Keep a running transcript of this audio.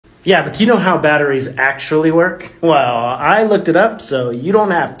Yeah, but do you know how batteries actually work? Well, I looked it up, so you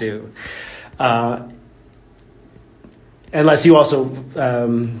don't have to. Uh, Unless you also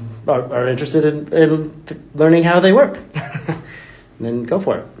are interested in learning how they work. Then go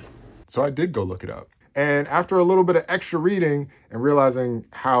for it. So I did go look it up. And after a little bit of extra reading and realizing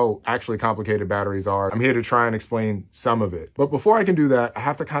how actually complicated batteries are, I'm here to try and explain some of it. But before I can do that, I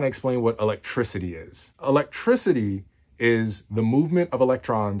have to kind of explain what electricity is. Electricity is the movement of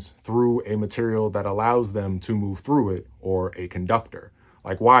electrons through a material that allows them to move through it, or a conductor,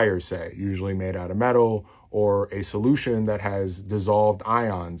 like wires, say, usually made out of metal, or a solution that has dissolved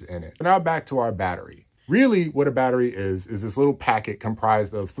ions in it. Now back to our battery. Really, what a battery is this little packet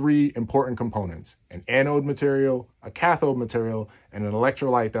comprised of three important components: an anode material, a cathode material, and an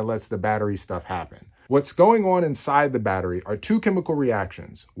electrolyte that lets the battery stuff happen. What's going on inside the battery are two chemical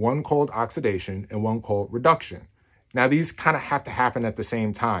reactions, one called oxidation and one called reduction. Now, these kind of have to happen at the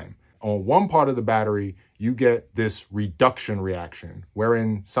same time. On one part of the battery, you get this reduction reaction,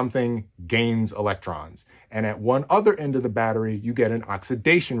 wherein something gains electrons. And at one other end of the battery, you get an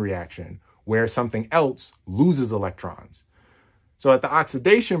oxidation reaction, where something else loses electrons. So at the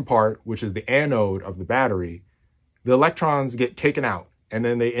oxidation part, which is the anode of the battery, the electrons get taken out and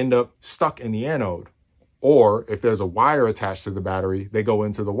then they end up stuck in the anode. Or if there's a wire attached to the battery, they go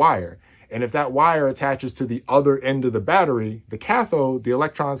into the wire. And if that wire attaches to the other end of the battery, the cathode, the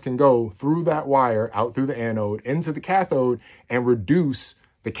electrons can go through that wire, out through the anode, into the cathode, and reduce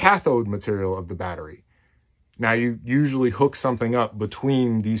the cathode material of the battery. Now, you usually hook something up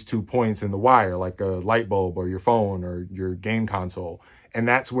between these 2 points in the wire, like a light bulb or your phone or your game console. And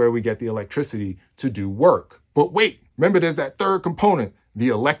that's where we get the electricity to do work. But wait, remember there's that third component, the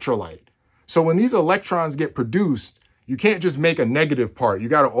electrolyte. So when these electrons get produced, you can't just make a negative part. You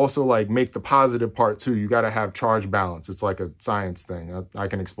got to also make the positive part too. You got to have charge balance. It's like a science thing. I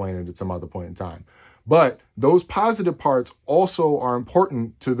can explain it at some other point in time. But those positive parts also are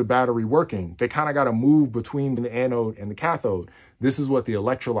important to the battery working. They kind of got to move between the anode and the cathode. This is what the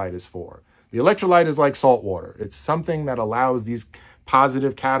electrolyte is for. The electrolyte is like salt water. It's something that allows these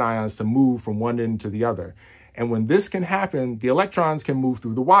positive cations to move from one end to the other. And when this can happen, the electrons can move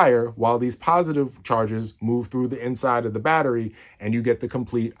through the wire while these positive charges move through the inside of the battery, and you get the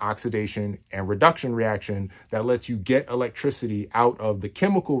complete oxidation and reduction reaction that lets you get electricity out of the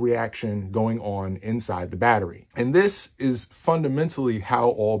chemical reaction going on inside the battery. And this is fundamentally how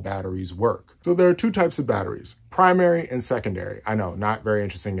all batteries work. So there are two types of batteries, primary and secondary. I know, not very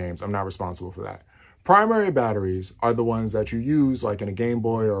interesting names. I'm not responsible for that. Primary batteries are the ones that you use like in a Game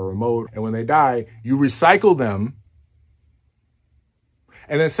Boy or a remote, and when they die, you recycle them.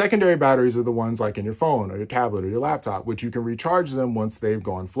 And then secondary batteries are the ones like in your phone or your tablet or your laptop, which you can recharge them once they've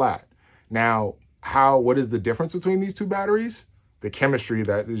gone flat. Now, what is the difference between these two batteries? The chemistry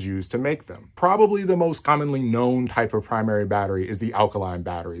that is used to make them. Probably the most commonly known type of primary battery is the alkaline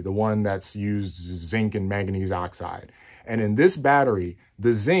battery, the one that's used zinc and manganese oxide. And in this battery,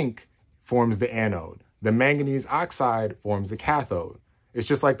 the zinc forms the anode. The manganese oxide forms the cathode. It's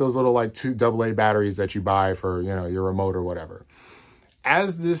just like those little two AA batteries that you buy for, your remote or whatever.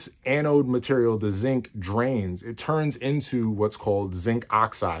 As this anode material, the zinc, drains, it turns into what's called zinc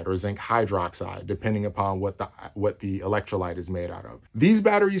oxide or zinc hydroxide, depending upon what the electrolyte is made out of. These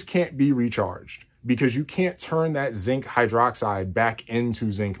batteries can't be recharged because you can't turn that zinc hydroxide back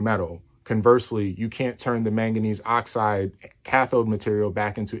into zinc metal. Conversely, you can't turn the manganese oxide cathode material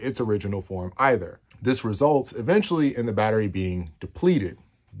back into its original form either. This results eventually in the battery being depleted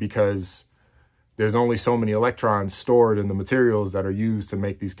because there's only so many electrons stored in the materials that are used to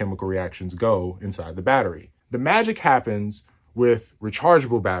make these chemical reactions go inside the battery. The magic happens with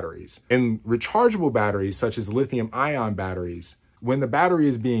rechargeable batteries. In rechargeable batteries, such as lithium-ion batteries, when the battery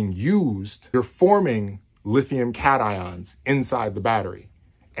is being used, you're forming lithium cations inside the battery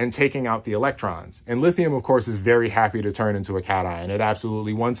and taking out the electrons. And lithium, of course, is very happy to turn into a cation. It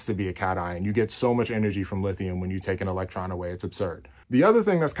absolutely wants to be a cation. You get so much energy from lithium when you take an electron away. It's absurd. The other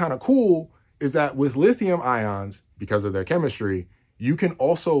thing that's kind of cool is that with lithium ions, because of their chemistry, you can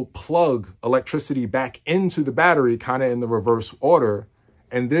also plug electricity back into the battery kind of in the reverse order.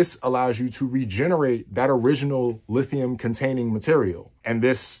 And this allows you to regenerate that original lithium containing material. And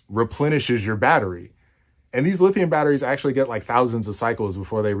this replenishes your battery. And these lithium batteries actually get thousands of cycles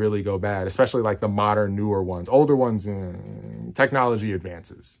before they really go bad, especially the modern, newer ones. Older ones, technology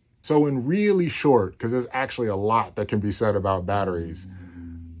advances. So in really short, because there's actually a lot that can be said about batteries,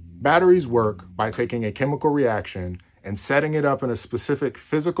 batteries work by taking a chemical reaction and setting it up in a specific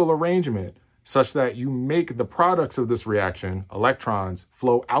physical arrangement such that you make the products of this reaction, electrons,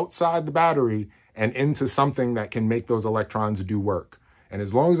 flow outside the battery and into something that can make those electrons do work. And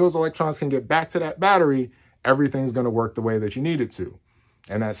as long as those electrons can get back to that battery, everything's going to work the way that you need it to.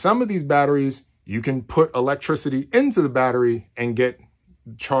 And at some of these batteries, you can put electricity into the battery and get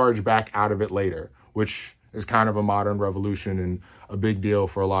charge back out of it later, which is kind of a modern revolution and a big deal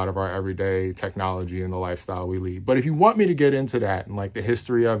for a lot of our everyday technology and the lifestyle we lead. But if you want me to get into that and like the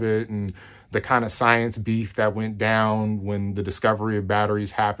history of it and the kind of science beef that went down when the discovery of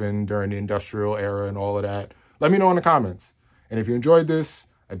batteries happened during the industrial era and all of that, let me know in the comments. And if you enjoyed this,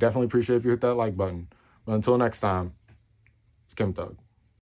 I definitely appreciate if you hit that like button. But until next time, it's Kim Thug.